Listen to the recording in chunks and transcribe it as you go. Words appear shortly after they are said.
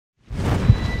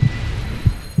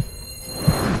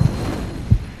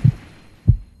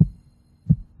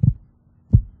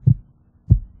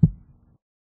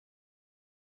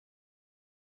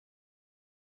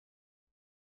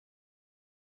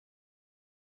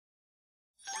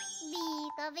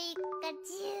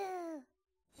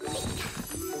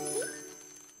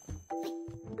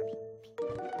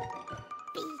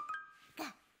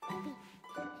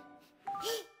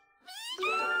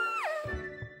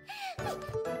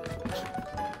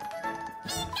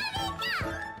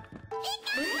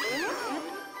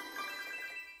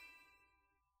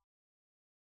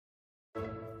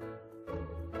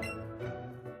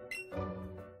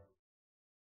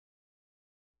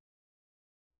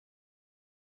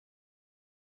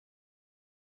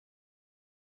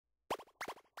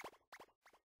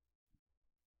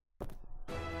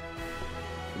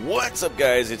What's up,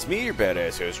 guys? It's me, your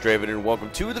badass host, Draven, and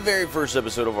welcome to the very first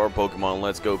episode of our Pokemon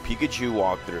Let's Go Pikachu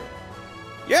walkthrough.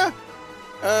 Yeah,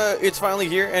 it's finally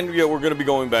here, and yeah, we're going to be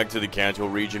going back to the Kanto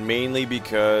region, mainly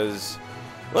because,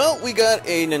 well, we got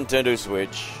a Nintendo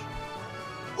Switch.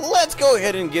 Let's go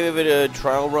ahead and give it a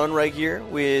trial run right here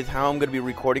with how I'm going to be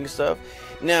recording stuff.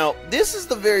 Now, this is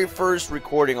the very first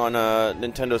recording on a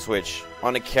Nintendo Switch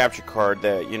on a capture card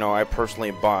that, you know, I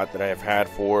personally bought, that I have had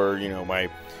for, you know, my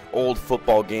old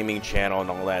football gaming channel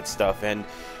and all that stuff. And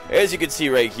as you can see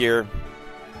right here,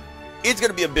 it's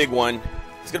going to be a big one.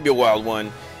 It's going to be a wild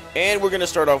one. And we're going to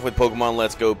start off with Pokemon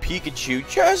Let's Go Pikachu,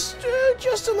 just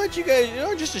to let you guys, you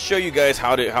know, just to show you guys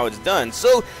how it's done.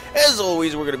 So, as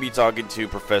always, we're going to be talking to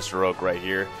Professor Oak right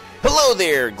here. Hello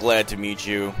there, glad to meet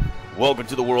you. Welcome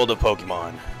to the world of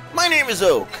Pokemon. My name is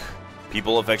Oak.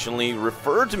 People affectionately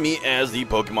refer to me as the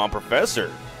Pokemon Professor.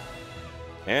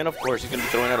 And of course, he's going to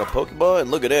be throwing out a Pokeball,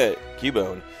 and look at that,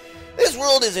 Cubone. This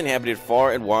world is inhabited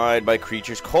far and wide by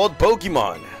creatures called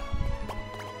Pokemon.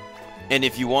 And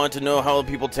if you want to know how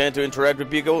people tend to interact with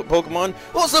Pokemon,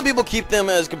 well, some people keep them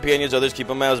as companions, others keep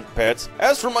them as pets.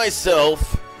 As for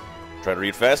myself, try to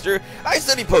read faster, I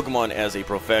study Pokemon as a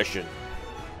profession.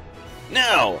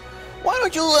 Now, why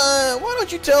don't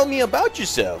you tell me about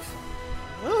yourself?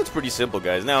 Well, it's pretty simple,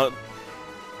 guys. Now,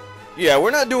 yeah,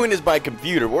 we're not doing this by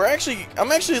computer.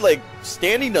 I'm actually like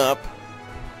standing up,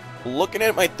 looking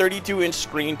at my 32-inch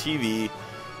screen TV,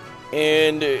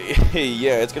 and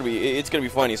yeah, it's gonna be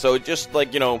funny. So just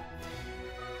like, you know,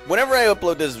 whenever I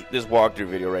upload this walkthrough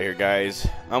video right here, guys,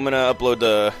 I'm going to upload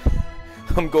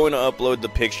the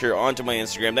picture onto my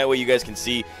Instagram. That way you guys can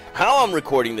see how I'm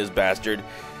recording this bastard.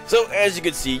 So as you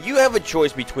can see, you have a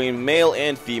choice between male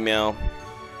and female.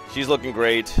 She's looking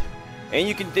great. And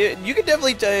you can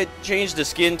definitely change the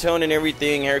skin tone and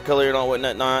everything, hair color and all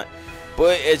whatnot.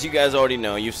 But as you guys already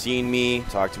know, you've seen me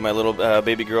talk to my little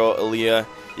baby girl, Aaliyah.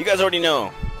 You guys already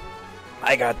know,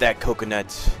 I got that coca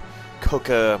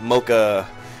mocha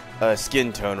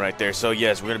skin tone right there. So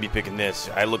yes, we're going to be picking this.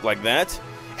 I look like that.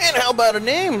 And how about a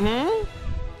name,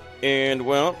 And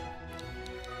well,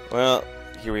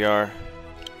 here we are.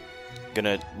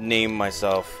 Gonna name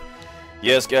myself.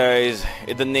 Yes, guys,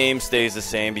 the name stays the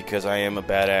same because I am a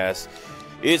badass.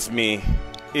 It's me.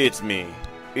 It's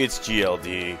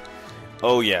GLD.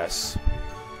 Oh yes,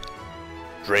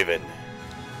 Draven.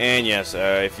 And yes,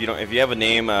 if you have a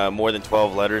name more than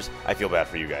 12 letters, I feel bad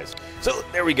for you guys. So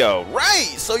there we go.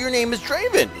 Right. So your name is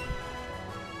Draven.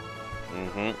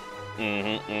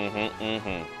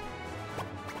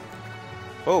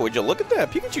 Oh, would you look at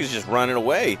that? Pikachu's just running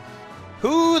away.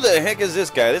 Who the heck is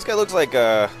this guy? This guy looks like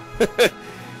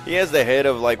he has the head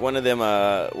of like one of them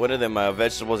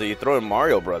vegetables that you throw in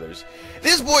Mario Brothers.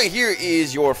 This boy here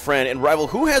is your friend and rival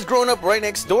who has grown up right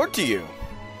next door to you.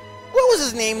 What was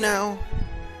his name now?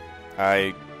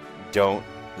 I don't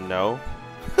know.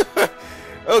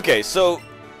 Okay, so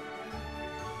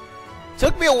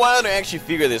took me a while to actually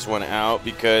figure this one out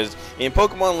because in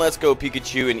Pokemon Let's Go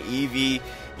Pikachu and Eevee,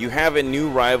 you have a new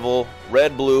rival.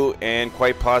 Red, blue, and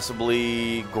quite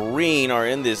possibly green are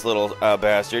in this little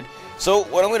bastard. So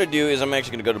what I'm going to do is I'm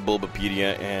actually going to go to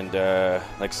Bulbapedia and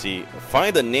let's see,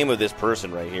 find the name of this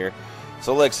person right here.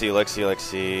 So let's see.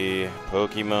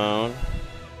 Pokemon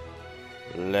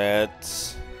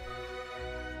Let's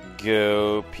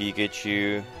Go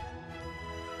Pikachu.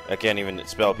 I can't even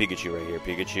spell Pikachu right here.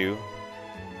 Pikachu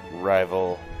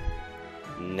rival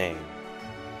name.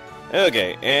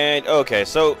 Okay,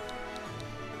 so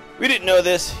we didn't know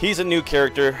this. He's a new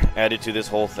character added to this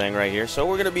whole thing right here. So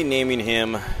we're going to be naming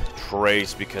him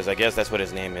Trace because I guess that's what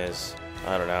his name is.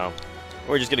 I don't know.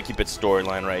 We're just going to keep it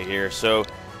storyline right here. So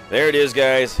there it is,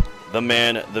 guys. The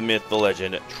man, the myth, the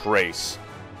legend, Trace.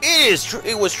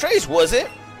 It was Trace, was it?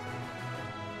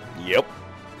 Yep.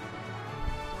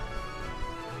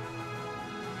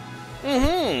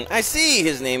 I see.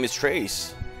 His name is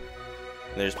Trace.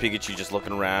 And there's Pikachu just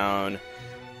looking around.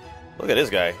 Look at this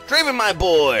guy. Draven, my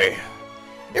boy!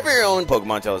 Your very own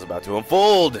Pokemon tale is about to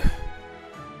unfold.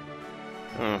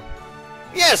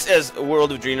 Yes, as a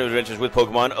world of dream adventures with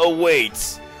Pokemon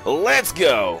awaits. Let's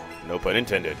go! No pun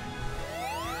intended.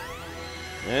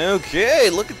 Okay,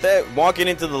 look at that. Walking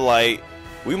into the light.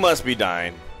 We must be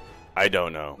dying. I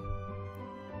don't know.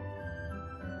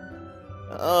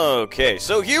 Okay,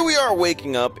 so here we are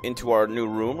waking up into our new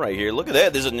room right here. Look at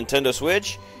that. There's a Nintendo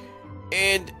Switch.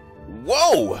 And,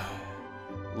 whoa!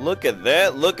 Look at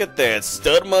that. Look at that.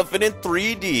 Stud Muffin in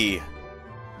 3D.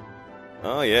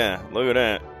 Oh, yeah. Look at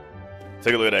that.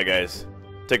 Take a look at that, guys.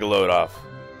 Take a load off.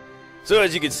 So,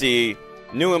 as you can see,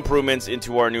 new improvements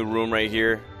into our new room right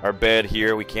here. Our bed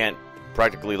here. We can't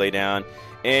practically lay down.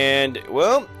 And,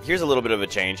 well, here's a little bit of a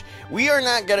change. We're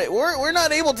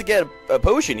not able to get a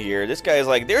potion here. This guy is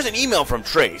like, there's an email from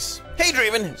Trace. Hey,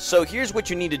 Draven. So, here's what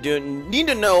you need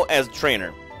to know as a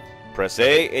trainer. Press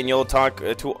A, and you'll talk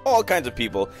to all kinds of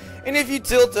people. And if you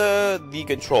tilt the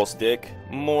control stick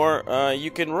more,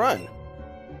 you can run.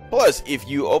 Plus, if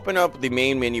you open up the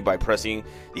main menu by pressing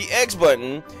the X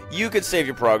button, you can save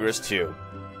your progress too.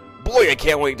 Boy, I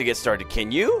can't wait to get started.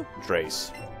 Can you?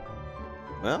 Trace.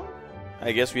 Well,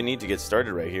 I guess we need to get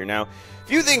started right here. Now,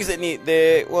 few things that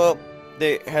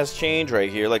has changed right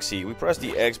here. Like, see, we press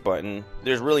the X button.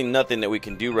 There's really nothing that we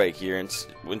can do right here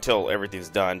until everything's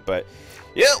done. But,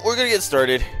 yeah, we're going to get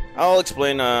started. I'll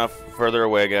explain further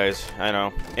away, guys. I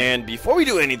know. And before we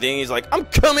do anything, he's like, I'm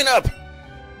coming up!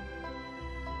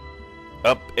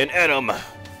 Up and at him.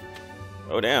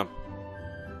 Oh, damn.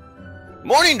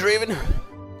 Morning, Draven.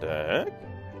 The heck?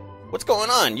 What's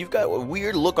going on? You've got a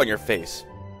weird look on your face.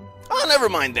 Oh, never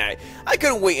mind that. I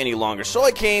couldn't wait any longer, so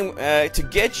I came to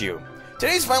get you.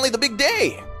 Today's finally the big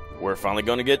day. We're finally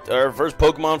going to get our first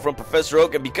Pokemon from Professor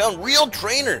Oak and become real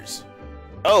trainers.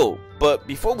 Oh, but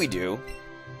before we do...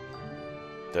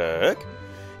 The heck?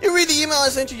 You read the email I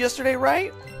sent you yesterday,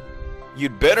 right?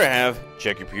 You'd better have.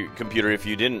 Check your computer if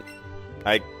you didn't.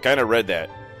 I kind of read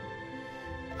that.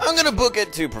 I'm going to book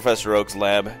it to Professor Oak's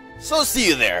lab, so see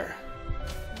you there.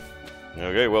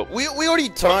 Okay, well, we already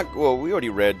talked, well, we already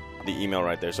read the email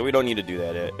right there, so we don't need to do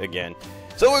that again.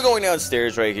 So we're going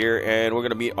downstairs right here, and we're going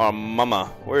to meet our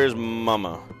mama. Where's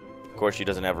mama? Of course, she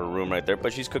doesn't have her room right there,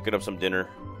 but she's cooking up some dinner,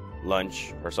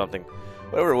 lunch, or something.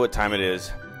 What time it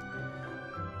is.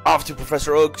 Off to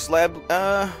Professor Oak's lab.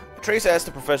 Trace asked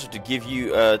the professor to give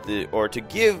you, to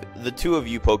give the two of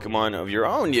you Pokemon of your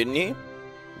own, didn't he?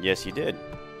 Yes, he did.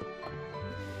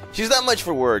 She's not much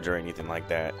for words or anything like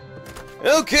that.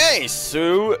 Okay,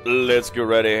 so let's go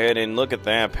right ahead and look at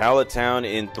that. Pallet Town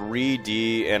in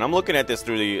 3D, and I'm looking at this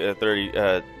through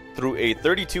the through a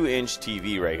 32-inch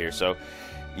TV right here. So,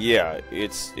 yeah,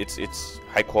 it's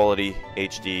high quality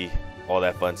HD, all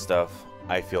that fun stuff.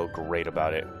 I feel great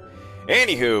about it.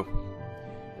 Anywho,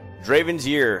 Draven's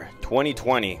year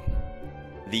 2020,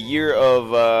 the year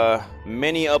of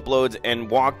many uploads and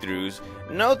walkthroughs.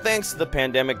 No thanks to the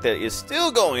pandemic that is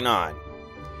still going on.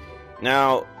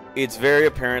 Now, it's very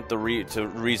apparent the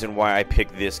reason why I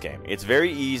picked this game. It's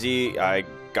very easy. I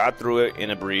got through it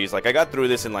in a breeze. Like, I got through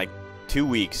this in like 2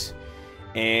 weeks,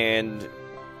 and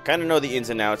kind of know the ins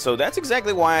and outs. So that's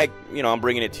exactly why I'm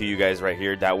bringing it to you guys right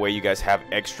here. That way, you guys have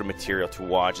extra material to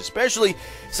watch, especially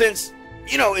since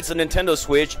it's a Nintendo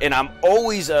Switch, and I'm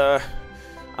always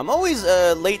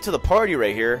late to the party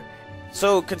right here.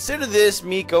 So consider this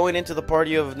me going into the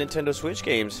party of Nintendo Switch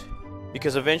games,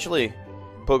 because eventually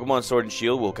Pokemon Sword and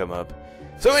Shield will come up.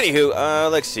 So anywho,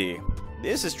 let's see.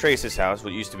 This is Trace's house,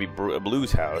 what used to be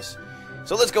Blue's house.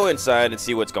 So let's go inside and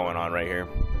see what's going on right here.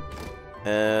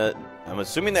 I'm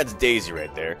assuming that's Daisy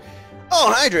right there.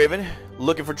 Oh, hi, Draven.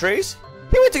 Looking for Trace?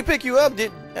 He went to pick you up.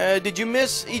 Did you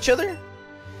miss each other?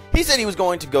 He said he was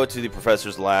going to go to the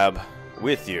professor's lab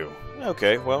with you.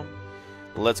 Okay, well,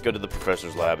 let's go to the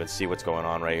professor's lab and see what's going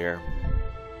on right here.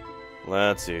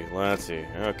 Let's see.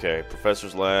 Okay,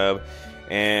 professor's lab.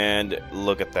 And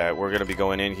look at that. We're going to be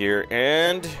going in here,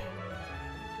 and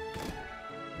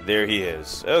there he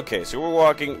is. Okay, so we're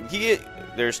walking.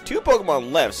 There's 2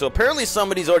 Pokemon left, so apparently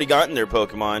somebody's already gotten their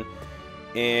Pokemon.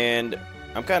 And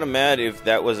I'm kind of mad if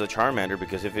that was a Charmander,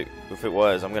 because if it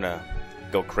was, I'm going to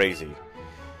go crazy.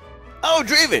 Oh,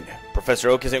 Draven! Professor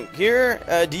Oak isn't here.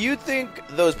 Do you think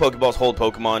those Pokeballs hold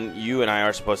Pokemon you and I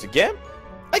are supposed to get?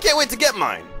 I can't wait to get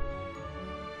mine.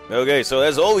 Okay, so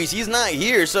as always, he's not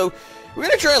here, so we're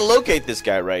going to try and locate this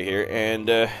guy right here and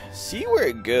see where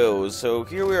it goes. So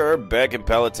here we are back in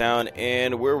Pallet Town,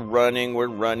 and we're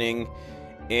running,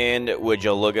 and would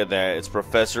you look at that, it's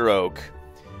Professor Oak.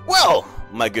 Well,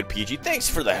 my good PG, thanks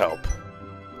for the help.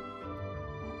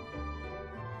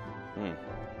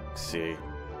 Let's see.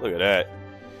 Look at that.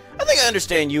 I think I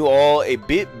understand you all a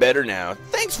bit better now.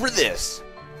 Thanks for this.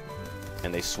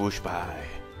 And they swoosh by.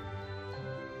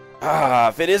 Ah,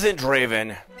 if it isn't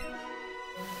Draven.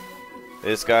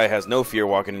 This guy has no fear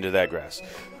walking into that grass.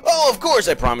 Oh, of course,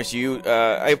 I promised you.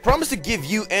 I promised to give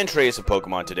you and Trace a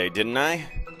Pokemon today, didn't I?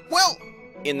 Well,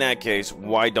 in that case,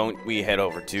 why don't we head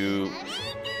over to...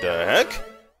 The heck?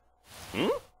 Hmm?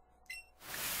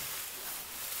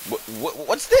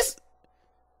 What's this?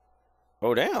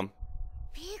 Oh, damn.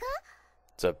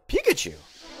 It's a Pikachu.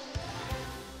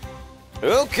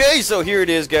 Okay, so here it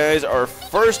is, guys. Our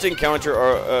first encounter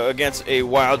against a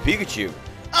wild Pikachu.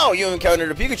 Oh, you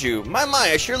encountered a Pikachu. My,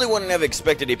 I surely wouldn't have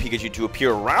expected a Pikachu to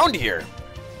appear around here.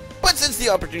 But since the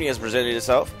opportunity has presented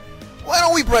itself, why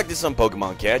don't we practice some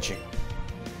Pokemon catching?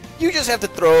 You just have to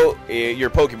throw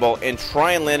your Pokeball and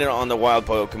try and land it on the wild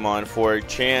Pokemon for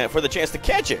the chance to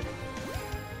catch it.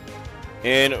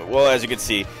 And, well, as you can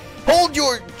see, hold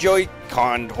your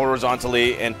Joy-Con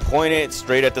horizontally and point it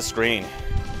straight at the screen.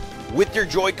 With your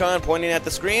Joy-Con pointing at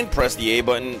the screen, press the A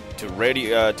button to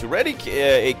ready a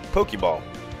Pokeball.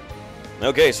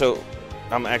 Okay, so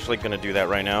I'm actually going to do that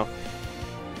right now.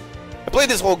 I played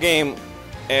this whole game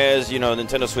as, you know,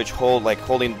 Nintendo Switch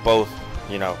holding both,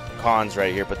 you know, cons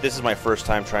right here, but this is my first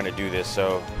time trying to do this,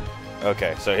 so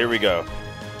okay, so here we go.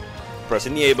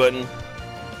 Pressing the A button.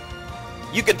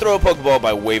 You can throw a Pokeball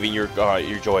by waving your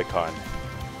Joy-Con.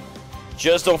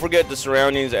 Just don't forget the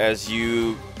surroundings as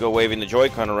you go waving the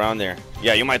Joy-Con around there.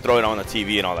 Yeah, you might throw it on the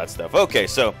TV and all that stuff. Okay,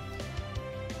 so...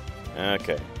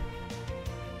 Okay.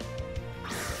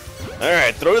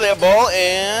 Alright, throw that ball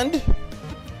and...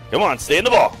 Come on, stay in the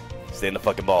ball. Stay in the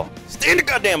fucking ball. Stay in the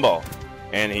goddamn ball.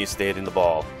 And he stayed in the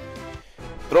ball.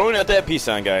 Throwing out that peace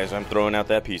sign, guys. I'm throwing out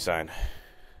that peace sign.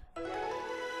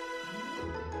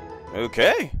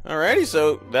 Okay, alrighty,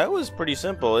 so that was pretty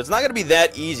simple. It's not going to be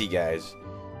that easy, guys.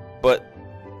 But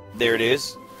there it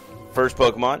is. First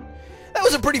Pokemon. That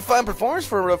was a pretty fun performance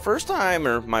for a first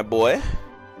timer, my boy.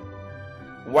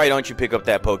 Why don't you pick up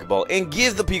that Pokeball and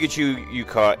give the Pikachu you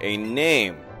caught a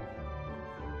name?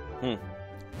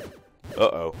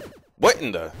 Uh-oh. What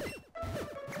in the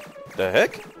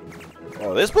heck?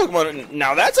 Oh, this Pokemon...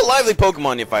 Now that's a lively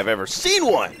Pokemon if I've ever seen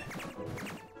one.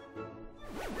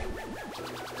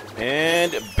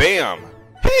 And bam.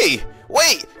 Hey,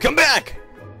 wait, come back.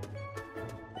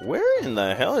 Where in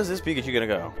the hell is this Pikachu gonna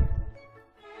go?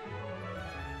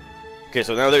 Okay,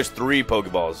 so now there's 3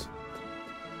 Pokeballs.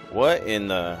 What in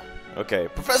the... Okay,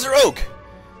 Professor Oak!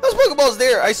 Those Pokeballs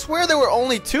there, I swear there were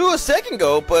only 2 a second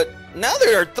ago, but now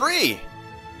there are 3!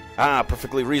 Ah,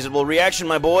 perfectly reasonable reaction,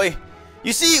 my boy.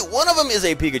 You see, one of them is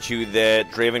a Pikachu that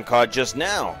Draven caught just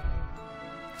now.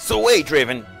 So wait,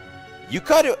 Draven, you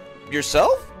caught it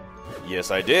yourself? Yes,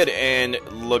 I did, and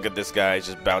look at this guy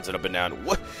just bouncing up and down.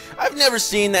 What? I've never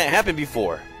seen that happen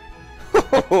before.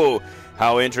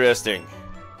 How interesting.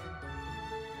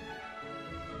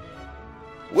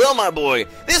 Well, my boy,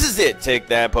 this is it. Take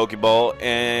that Pokeball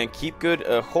and keep good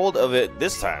hold of it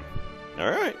this time.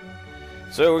 Alright.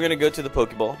 So we're going to go to the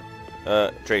Pokeball.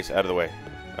 Trace, out of the way.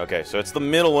 Okay, so it's the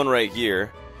middle one right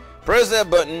here. Press that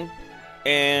button,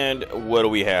 and what do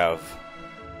we have?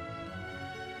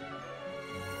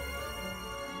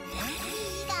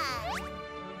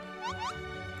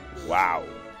 Wow.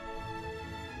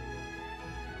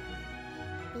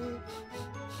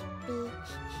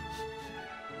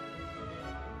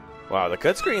 Wow, the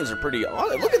cut screens are pretty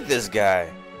awesome. Look at this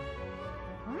guy.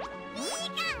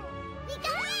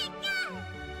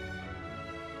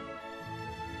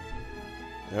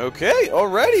 Okay,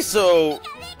 alrighty, so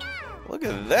look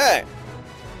at that.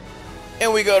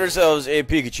 And we got ourselves a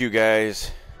Pikachu,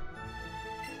 guys.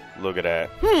 Look at that.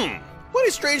 What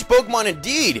a strange Pokemon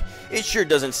indeed. It sure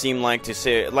doesn't seem like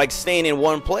staying in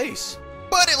one place.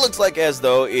 But it looks like as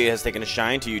though it has taken a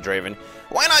shine to you, Draven.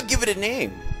 Why not give it a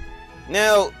name?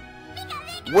 Now,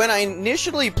 when I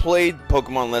initially played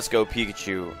Pokemon Let's Go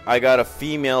Pikachu, I got a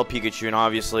female Pikachu, and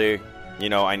obviously, you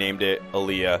know, I named it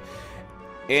Aaliyah.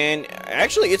 And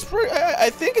actually, I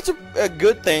think it's a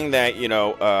good thing that, you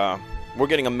know, we're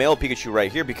getting a male Pikachu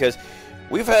right here, because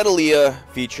we've had Aaliyah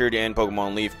featured in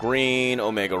Pokemon Leaf Green,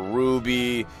 Omega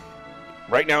Ruby,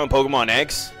 right now in Pokemon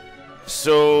X.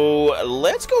 So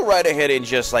let's go right ahead and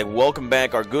just welcome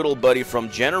back our good old buddy from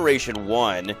Generation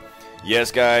 1.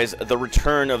 Yes, guys, the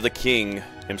return of the king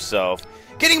himself.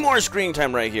 Getting more screen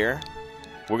time right here.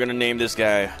 We're going to name this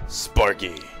guy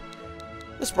Sparky.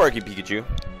 The Sparky Pikachu.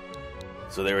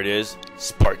 So there it is.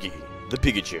 Sparky, the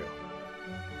Pikachu,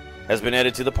 has been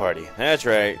added to the party. That's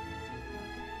right.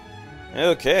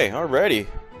 Okay, alrighty.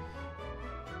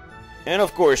 And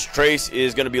of course, Trace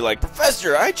is going to be like,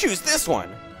 Professor, I choose this one.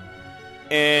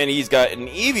 And he's got an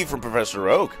Eevee from Professor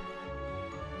Oak.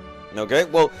 Okay,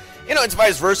 well, you know, it's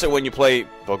vice versa when you play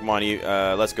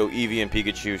Pokemon Let's Go Eevee and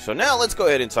Pikachu. So now let's go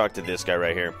ahead and talk to this guy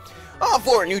right here.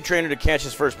 For a new trainer to catch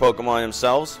his first Pokemon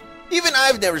themselves. Even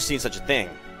I've never seen such a thing.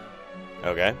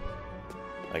 Okay,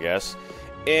 I guess.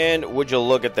 And would you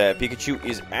look at that, Pikachu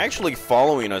is actually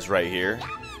following us right here.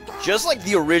 Just like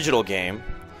the original game.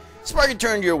 Sparky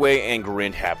turned your way and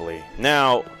grinned happily.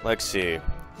 Now, let's see.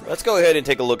 Let's go ahead and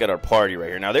take a look at our party right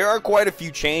here. Now, there are quite a few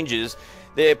changes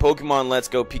that Pokemon Let's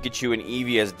Go Pikachu and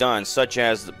Eevee has done, such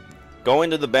as go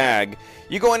into the bag.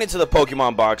 You go into the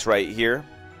Pokemon box right here.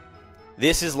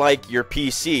 This is like your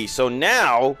PC. So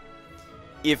now,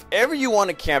 if ever you want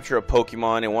to capture a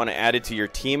Pokemon and want to add it to your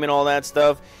team and all that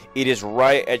stuff, it is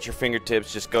right at your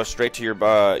fingertips. Just go straight to your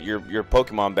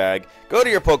Pokemon bag. Go to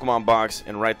your Pokemon box,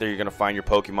 and right there you're going to find your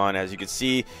Pokemon. As you can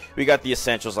see, we got the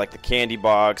essentials like the candy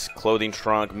box, clothing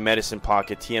trunk, medicine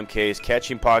pocket, TM case,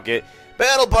 catching pocket,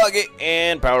 battle pocket,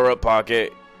 and power-up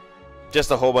pocket.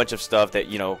 Just a whole bunch of stuff that,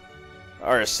 you know,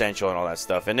 are essential and all that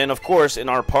stuff. And then, of course, in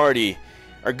our party,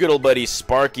 our good old buddy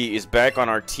Sparky is back on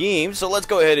our team. So let's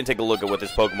go ahead and take a look at what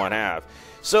this Pokemon have.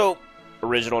 So,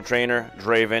 original trainer,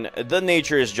 Draven, the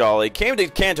nature is jolly, came to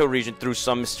Kanto region through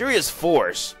some mysterious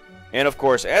force. And of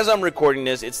course, as I'm recording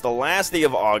this, it's the last day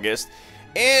of August,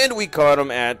 and we caught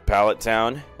him at Pallet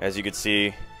Town. As you can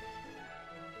see,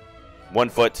 1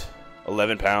 foot,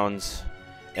 11 pounds,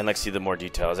 and let's see the more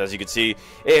details. As you can see,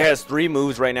 it has 3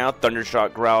 moves right now: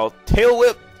 Thundershock, Growl, Tail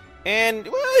Whip, and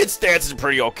well, its stats is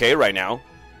pretty okay right now.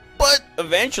 But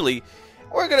eventually,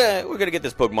 we're gonna get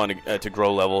this Pokemon to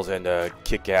grow levels and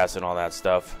kick ass and all that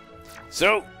stuff.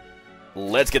 So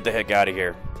let's get the heck out of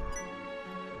here.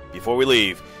 Before we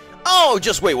leave, oh,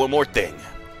 just wait, one more thing.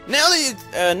 Now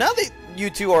that you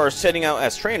two are setting out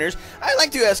as trainers, I'd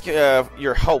like to ask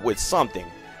your help with something.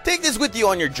 Take this with you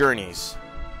on your journeys.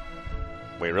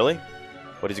 Wait, really?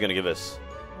 What is he gonna give us?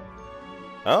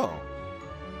 Oh.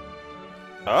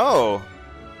 Oh.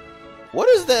 What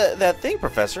is that thing,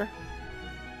 Professor?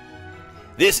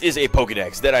 This is a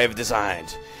Pokedex that I have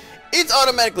designed. It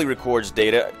automatically records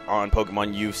data on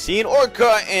Pokemon you've seen or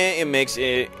caught, and it makes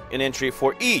an entry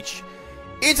for each.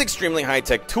 It's an extremely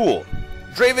high-tech tool.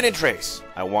 Draven and Trace,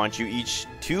 I want you each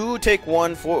to take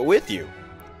one with you.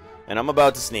 And I'm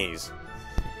about to sneeze.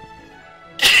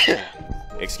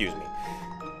 Excuse me.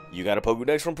 You got a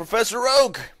Pokedex from Professor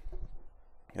Oak.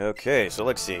 Okay, so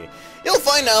let's see. You'll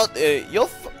find out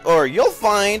you'll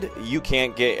find you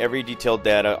can't get every detailed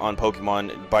data on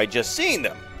Pokemon by just seeing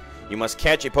them. You must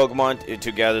catch a Pokemon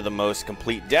to gather the most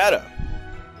complete data.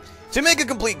 To make a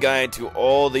complete guide to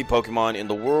all the Pokemon in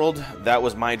the world, that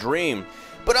was my dream.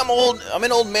 But I'm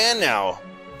an old man now.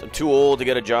 I'm too old to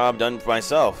get a job done for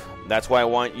myself. That's why I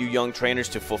want you young trainers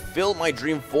to fulfill my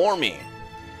dream for me.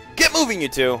 Get moving, you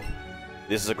two.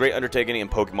 This is a great undertaking in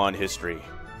Pokemon history.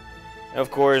 Of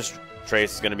course,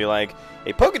 Trace is going to be like,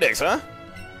 "Hey, Pokedex, huh?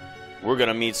 We're going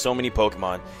to meet so many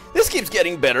Pokemon. This keeps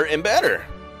getting better and better.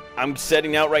 I'm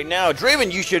setting out right now.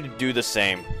 Draven, you should do the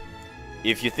same.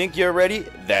 If you think you're ready,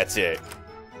 that's it."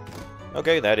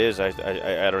 Okay, that is. I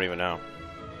don't even know.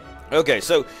 Okay,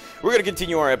 so we're going to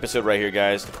continue our episode right here,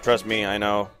 guys. Trust me, I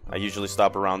know. I usually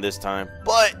stop around this time,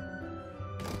 but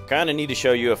kind of need to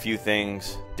show you a few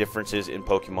things, differences in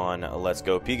Pokemon Let's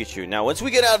Go Pikachu. Now, once we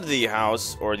get out of the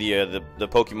house, or the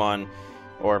Pokemon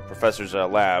or Professor's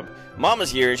lab,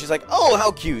 Mama's here, and she's like, "Oh,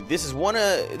 how cute! This is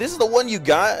the one you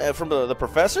got from the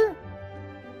Professor?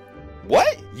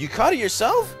 What? You caught it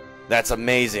yourself? That's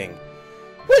amazing.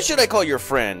 What should I call your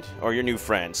friend, or your new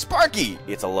friend? Sparky!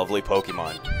 It's a lovely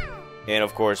Pokemon." And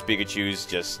of course, Pikachu's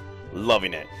just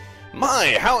loving it.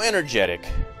 My, how energetic.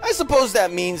 I suppose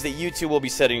that means that you two will be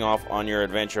setting off on your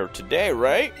adventure today,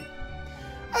 right?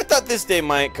 I thought this day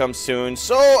might come soon,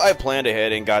 so I planned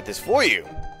ahead and got this for you.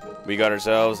 We got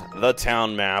ourselves the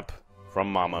town map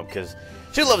from Mama, because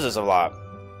she loves us a lot.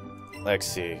 Let's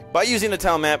see. By using the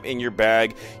town map in your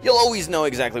bag, you'll always know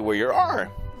exactly where you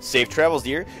are. Safe travels,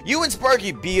 dear. You and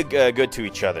Sparky be good to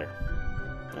each other.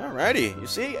 Alrighty, you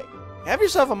see? Have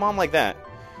yourself a mom like that.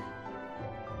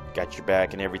 Got your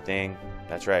back and everything.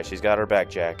 That's right, she's got her back,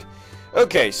 Jack.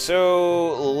 Okay,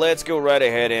 so let's go right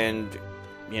ahead and,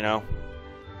 you know,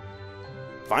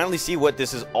 finally see what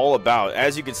this is all about.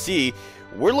 As you can see,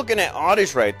 we're looking at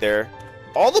Oddish right there.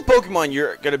 All the Pokemon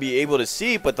you're going to be able to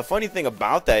see, but the funny thing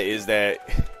about that is that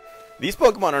these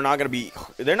Pokemon are not going to be,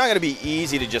 they're not going to be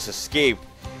easy to just escape.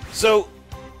 So,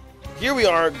 here we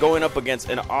are going up against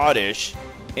an Oddish,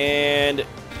 and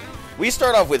we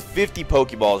start off with 50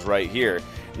 Pokeballs right here.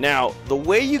 Now, the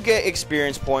way you get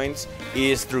experience points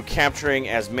is through capturing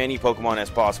as many Pokemon as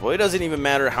possible. It doesn't even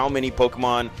matter how many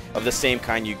Pokemon of the same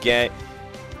kind you get.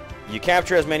 You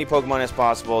capture as many Pokemon as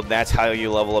possible. That's how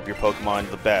you level up your Pokemon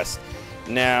the best.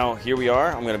 Now, here we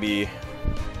are. I'm going to be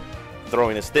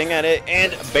throwing this thing at it,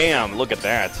 and bam! Look at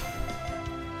that.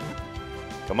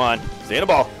 Come on. Stay in the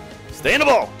ball. Stay in the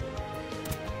ball!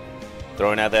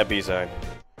 Throwing out that B sign.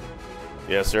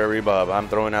 Yes, sir, Bob. I'm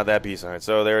throwing out that B sign.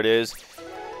 So, there it is.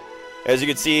 As you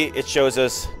can see, it shows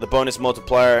us the bonus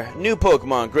multiplier. New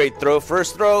Pokemon, great throw.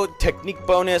 First throw, technique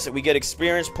bonus. We get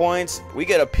experience points. We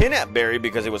get a Pinap Berry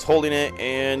because it was holding it.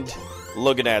 And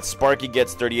look at that. Sparky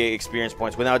gets 38 experience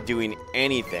points without doing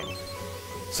anything.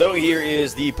 So here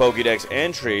is the Pokedex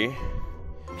entry.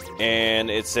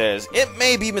 And it says, it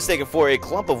may be mistaken for a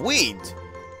clump of weeds.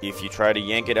 If you try to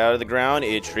yank it out of the ground,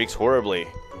 it shrieks horribly.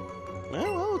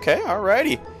 Well, okay,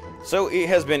 alrighty. So it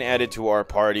has been added to our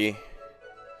party.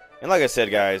 And like I said,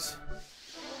 guys,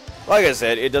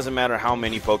 it doesn't matter how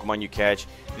many Pokemon you catch.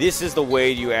 This is the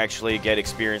way you actually get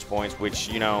experience points, which,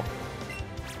 you know,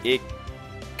 it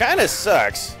kind of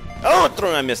sucks. Oh,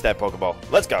 I missed that Pokeball.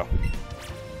 Let's go. All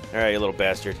right, you little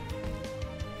bastard.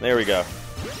 There we go.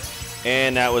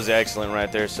 And that was excellent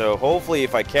right there. So hopefully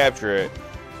if I capture it,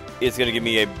 it's going to give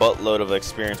me a buttload of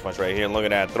experience points right here. And look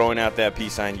at that, throwing out that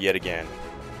peace sign yet again.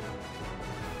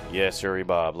 Yes, sir,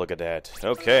 Bob. Look at that.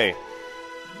 Okay.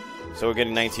 So we're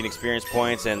getting 19 experience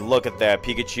points, and look at that.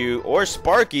 Pikachu, or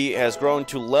Sparky, has grown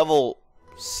to level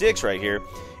 6 right here,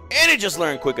 and it just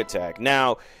learned Quick Attack.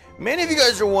 Now, many of you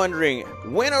guys are wondering,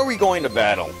 when are we going to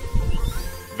battle?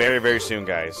 Very, very soon,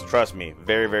 guys. Trust me,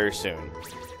 very, very soon.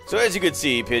 So as you can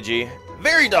see, Pidgey,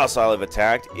 very docile if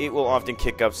attacked. It will often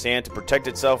kick up sand to protect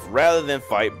itself rather than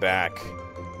fight back.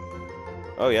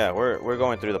 Oh yeah, we're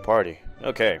going through the party.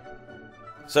 Okay.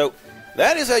 So,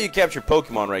 that is how you capture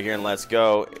Pokemon right here in Let's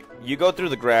Go. You go through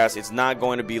the grass, it's not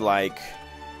going to be like,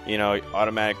 you know,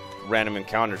 automatic random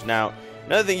encounters. Now,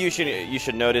 another thing you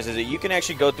should notice is that you can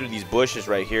actually go through these bushes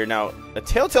right here. Now, a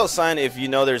telltale sign if you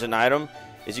know there's an item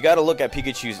is you got to look at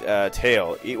Pikachu's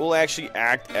tail. It will actually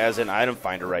act as an item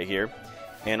finder right here.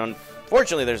 And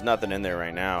unfortunately, there's nothing in there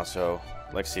right now. So,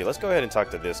 let's see. Let's go ahead and talk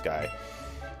to this guy.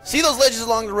 See those ledges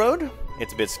along the road?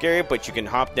 It's a bit scary, but you can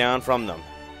hop down from them.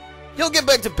 You'll get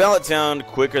back to Pallet Town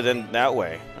quicker than that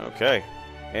way. Okay.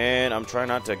 And I'm trying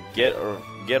not to get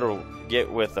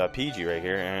with PG right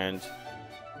here, and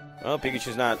well,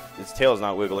 Pikachu's not, its tail's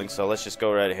not wiggling, so let's just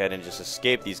go right ahead and just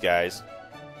escape these guys.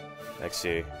 Let's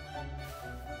see.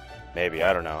 Maybe,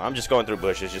 I don't know. I'm just going through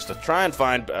bushes just to try and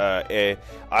find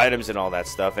items and all that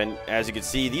stuff. And as you can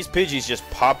see, these Pidgeys just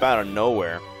pop out of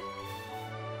nowhere.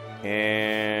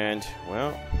 And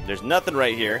well, there's nothing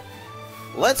right here.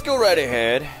 Let's go right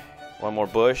ahead. One more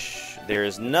bush. There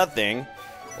is nothing.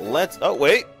 Oh,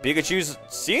 wait. Pikachu's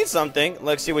seen something.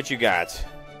 Let's see what you got.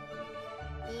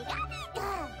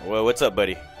 Well, what's up,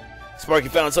 buddy? Sparky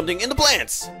found something in the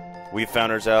plants. We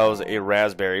found ourselves a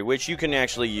raspberry, which you can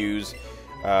actually use,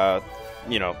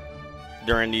 you know,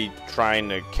 during the trying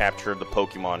to capture the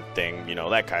Pokemon thing, you know,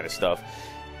 that kind of stuff.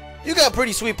 You got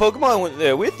pretty sweet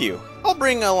Pokemon with you. I'll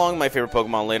bring along my favorite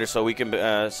Pokemon later, so we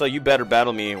can. So you better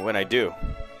battle me when I do.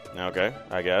 Okay,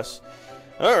 I guess.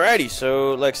 Alrighty,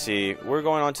 so let's see. We're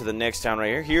going on to the next town right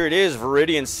here. Here it is,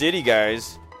 Viridian City,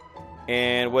 guys.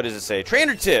 And what does it say?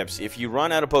 Trainer tips. If you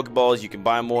run out of Pokeballs, you can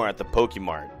buy more at the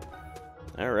Pokemart.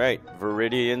 Alright,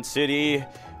 Viridian City.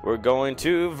 We're going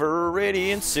to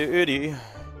Viridian City.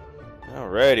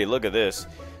 Alrighty, look at this.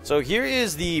 So here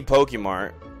is the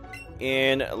Pokemart.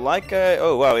 And like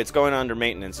oh wow, it's going under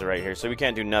maintenance right here, so we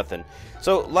can't do nothing.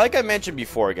 So like I mentioned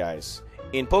before, guys,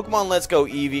 in Pokemon Let's Go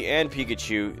Eevee and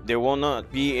Pikachu, there will not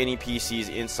be any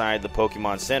PCs inside the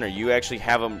Pokemon Center. You actually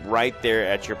have them right there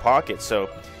at your pocket. So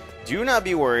do not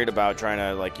be worried about trying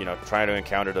to, like, you know, try to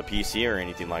encounter the PC or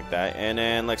anything like that. And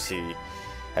then let's see.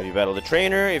 Have you battled the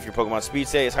trainer? If your Pokemon speed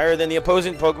stat is higher than the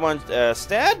opposing Pokemon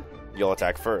stat, you'll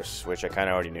attack first, which I kind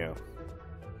of already knew.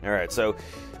 Alright, so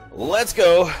let's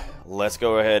go. Let's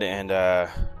go ahead and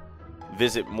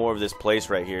visit more of this place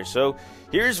right here. So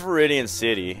here's Viridian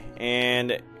City,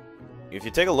 and if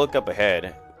you take a look up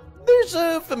ahead,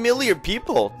 there's familiar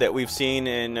people that we've seen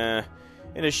in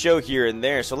a show here and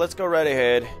there. So let's go right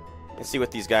ahead and see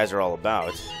what these guys are all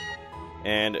about.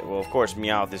 And well, of course,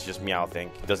 Meowth is just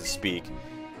Meowthing. He doesn't speak.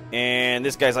 And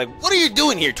this guy's like, "What are you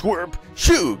doing here, twerp?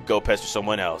 Shoo! Go pester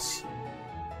someone else."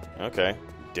 Okay,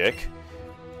 dick.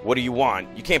 What do you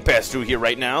want? You can't pass through here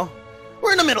right now.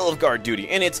 We're in the middle of guard duty,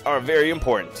 and it's very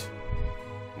important.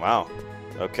 Wow.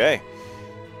 Okay.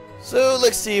 So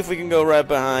let's see if we can go right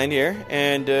behind here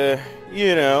and,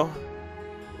 you know,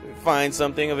 find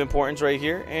something of importance right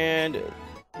here. And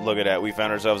look at that. We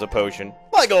found ourselves a potion.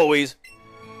 Like always.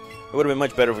 It would have been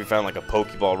much better if we found like a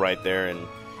Pokeball right there and,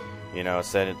 You know,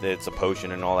 said it's a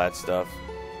potion and all that stuff.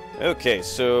 Okay,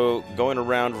 so going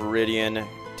around Viridian,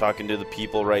 talking to the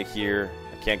people right here.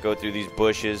 I can't go through these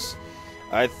bushes.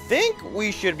 I think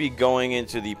we should be going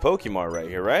into the Pokemon right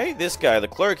here, right? This guy, the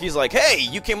clerk, he's like, hey,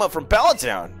 you came up from Pallet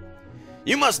Town.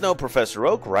 You must know Professor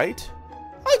Oak, right?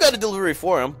 I've got a delivery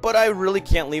for him, but I really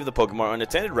can't leave the Pokemon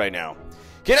unattended right now.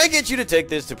 Can I get you to take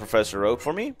this to Professor Oak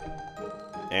for me?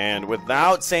 And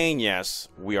without saying yes,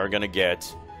 we are going to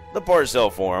get the parcel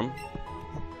for him.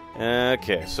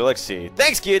 Okay, so let's see.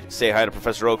 Thanks, kid. Say hi to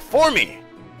Professor Oak for me.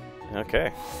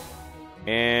 Okay.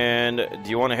 And do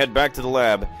you want to head back to the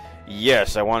lab?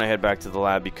 Yes, I want to head back to the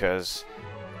lab because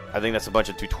I think that's a bunch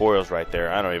of tutorials right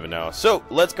there. I don't even know. So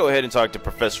let's go ahead and talk to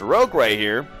Professor Oak right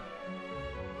here.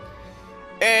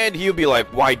 And he'll be like,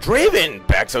 why, Draven,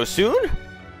 back so soon?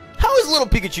 How is little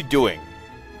Pikachu doing?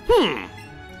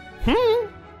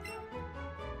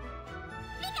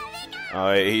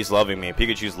 Oh, he's loving me.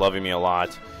 Pikachu's loving me a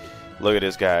lot. Look at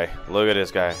this guy. Look at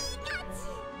this guy.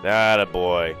 That a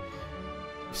boy.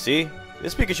 See?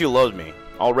 This Pikachu loves me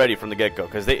already from the get-go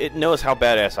because it knows how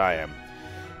badass I am.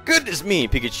 Goodness me,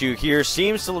 Pikachu here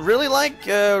seems to really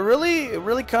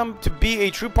really come to be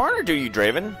a true partner to you,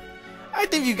 Draven. I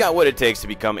think you got what it takes to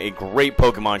become a great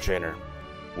Pokemon trainer.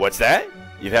 What's that?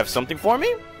 You have something for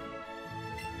me?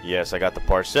 Yes, I got the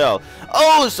parcel.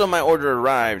 Oh, so my order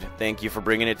arrived. Thank you for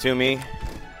bringing it to me.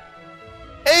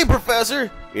 Hey, Professor!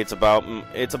 It's about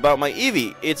my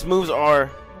Eevee. Its moves are...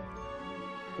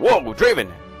 Whoa,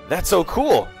 Draven! That's so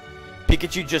cool!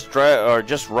 Pikachu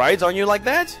just rides on you like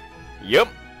that? Yep.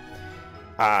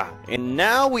 And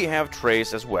now we have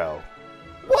Trace as well.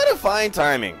 What a fine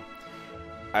timing!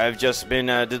 I've just been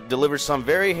delivered some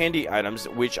very handy items,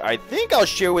 which I think I'll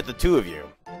share with the two of you.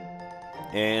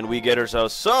 And we get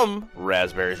ourselves some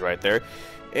raspberries right there.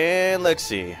 And let's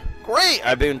see. Great!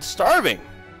 I've been starving.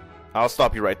 I'll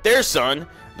stop you right there, son.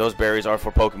 Those berries are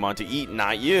for Pokemon to eat,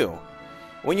 not you.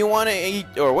 When you want to eat,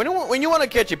 or when you want to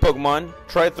catch a Pokemon,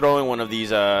 try throwing one of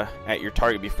these at your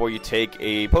target before you take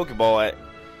a Pokeball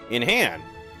in hand.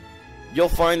 You'll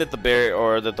find that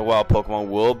the wild Pokemon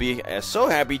will be so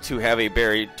happy to have a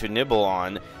berry to nibble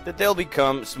on that they'll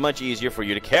become much easier for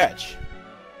you to catch.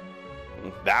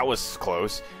 That was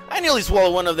close. I nearly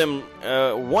swallowed one of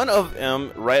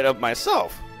them right up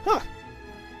myself. Huh.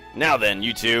 Now then,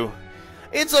 you two.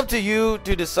 It's up to you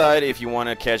to decide if you want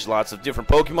to catch lots of different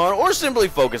Pokemon or simply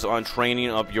focus on training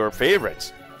up your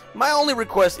favorites. My only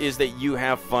request is that you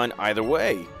have fun either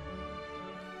way.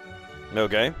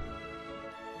 Okay.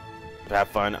 Have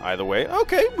fun either way.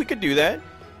 Okay, we could do that.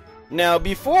 Now,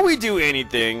 before we do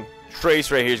anything,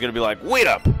 Trace right here is going to be like, wait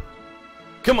up.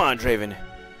 Come on, Draven.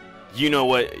 You know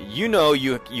what? You know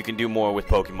you can do more with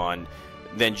Pokemon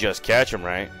than just catch them,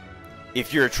 right?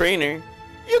 If you're a trainer,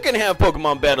 you can have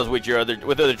Pokemon battles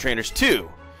with other trainers too.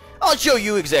 I'll show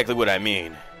you exactly what I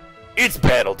mean. It's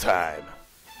battle time.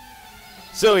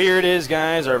 So here it is,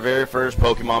 guys, our very first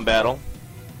Pokemon battle.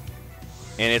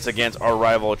 And it's against our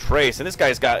rival Trace. And this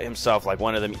guy's got himself like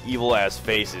one of them evil-ass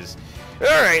faces.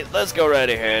 Alright, let's go right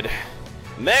ahead.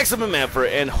 Maximum effort,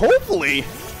 and hopefully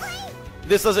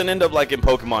this doesn't end up like in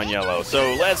Pokemon Yellow.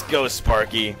 So let's go,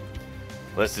 Sparky.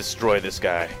 Let's destroy this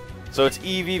guy. So it's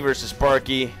Eevee versus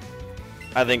Sparky.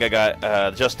 I think I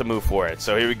got just a move for it.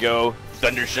 So here we go.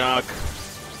 Thunder Shock.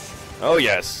 Oh,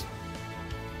 yes.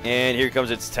 And here comes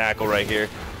its tackle right here.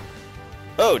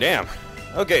 Oh, damn.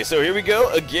 Okay, so here we go.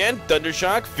 Again, Thunder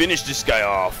Shock. Finish this guy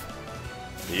off.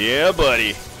 Yeah,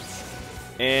 buddy.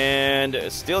 And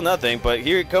still nothing, but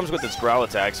here it comes with its Growl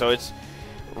attack. So it's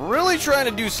really trying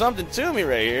to do something to me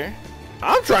right here.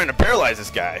 I'm trying to paralyze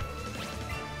this guy.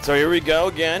 So here we go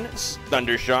again.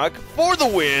 Thunder Shock for the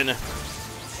win.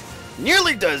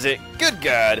 Nearly does it. Good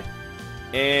God.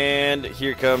 And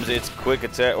here comes its quick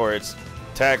attack, or its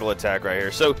tackle attack right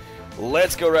here. So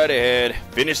let's go right ahead.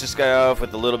 Finish this guy off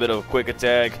with a little bit of a quick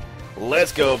attack.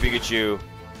 Let's go, Pikachu.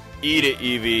 Eat it,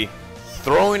 Eevee.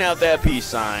 Throwing out that peace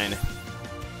sign.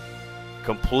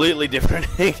 Completely different.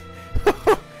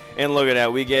 And look at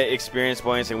that. We get experience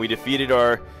points, and we defeated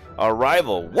our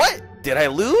rival. What? Did I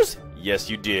lose? Yes,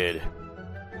 you did.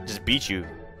 Just beat you.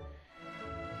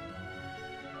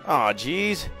 Aw,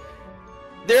 jeez.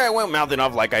 There I went mouthing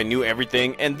off like I knew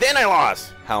everything, and then I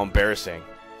lost. How embarrassing.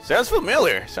 Sounds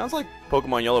familiar. Sounds like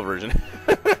Pokemon Yellow version.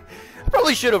 I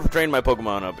probably should have trained my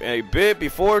Pokemon up a bit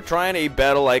before trying a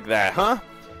battle like that, huh?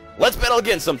 Let's battle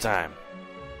again sometime.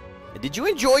 Did you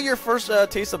enjoy your first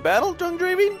taste of battle, Young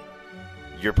Draven?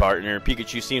 Your partner,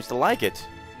 Pikachu, seems to like it.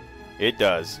 It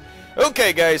does.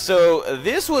 Okay, guys, so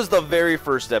this was the very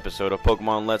first episode of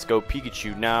Pokemon Let's Go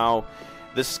Pikachu. Now,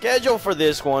 the schedule for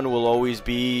this one will always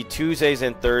be Tuesdays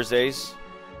and Thursdays.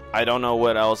 I don't know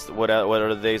what else, what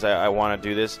other days I want to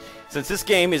do this. Since this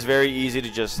game is very easy to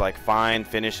just like find,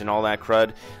 finish, and all that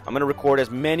crud, I'm gonna record as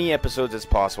many episodes as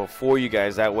possible for you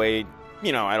guys. That way,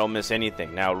 you know, I don't miss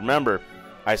anything. Now remember,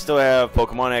 I still have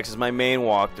Pokemon X as my main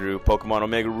walkthrough. Pokemon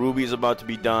Omega Ruby is about to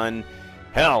be done.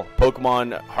 Hell,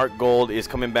 Pokemon Heart Gold is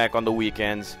coming back on the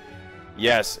weekends.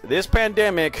 Yes, this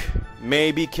pandemic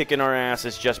may be kicking our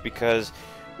asses just because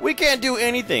we can't do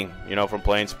anything, you know, from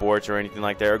playing sports or anything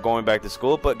like that, or going back to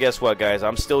school. But guess what, guys?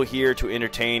 I'm still here to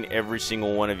entertain every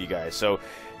single one of you guys. So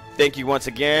thank you once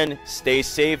again. Stay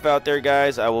safe out there,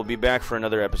 guys. I will be back for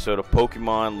another episode of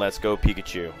Pokemon Let's Go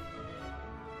Pikachu.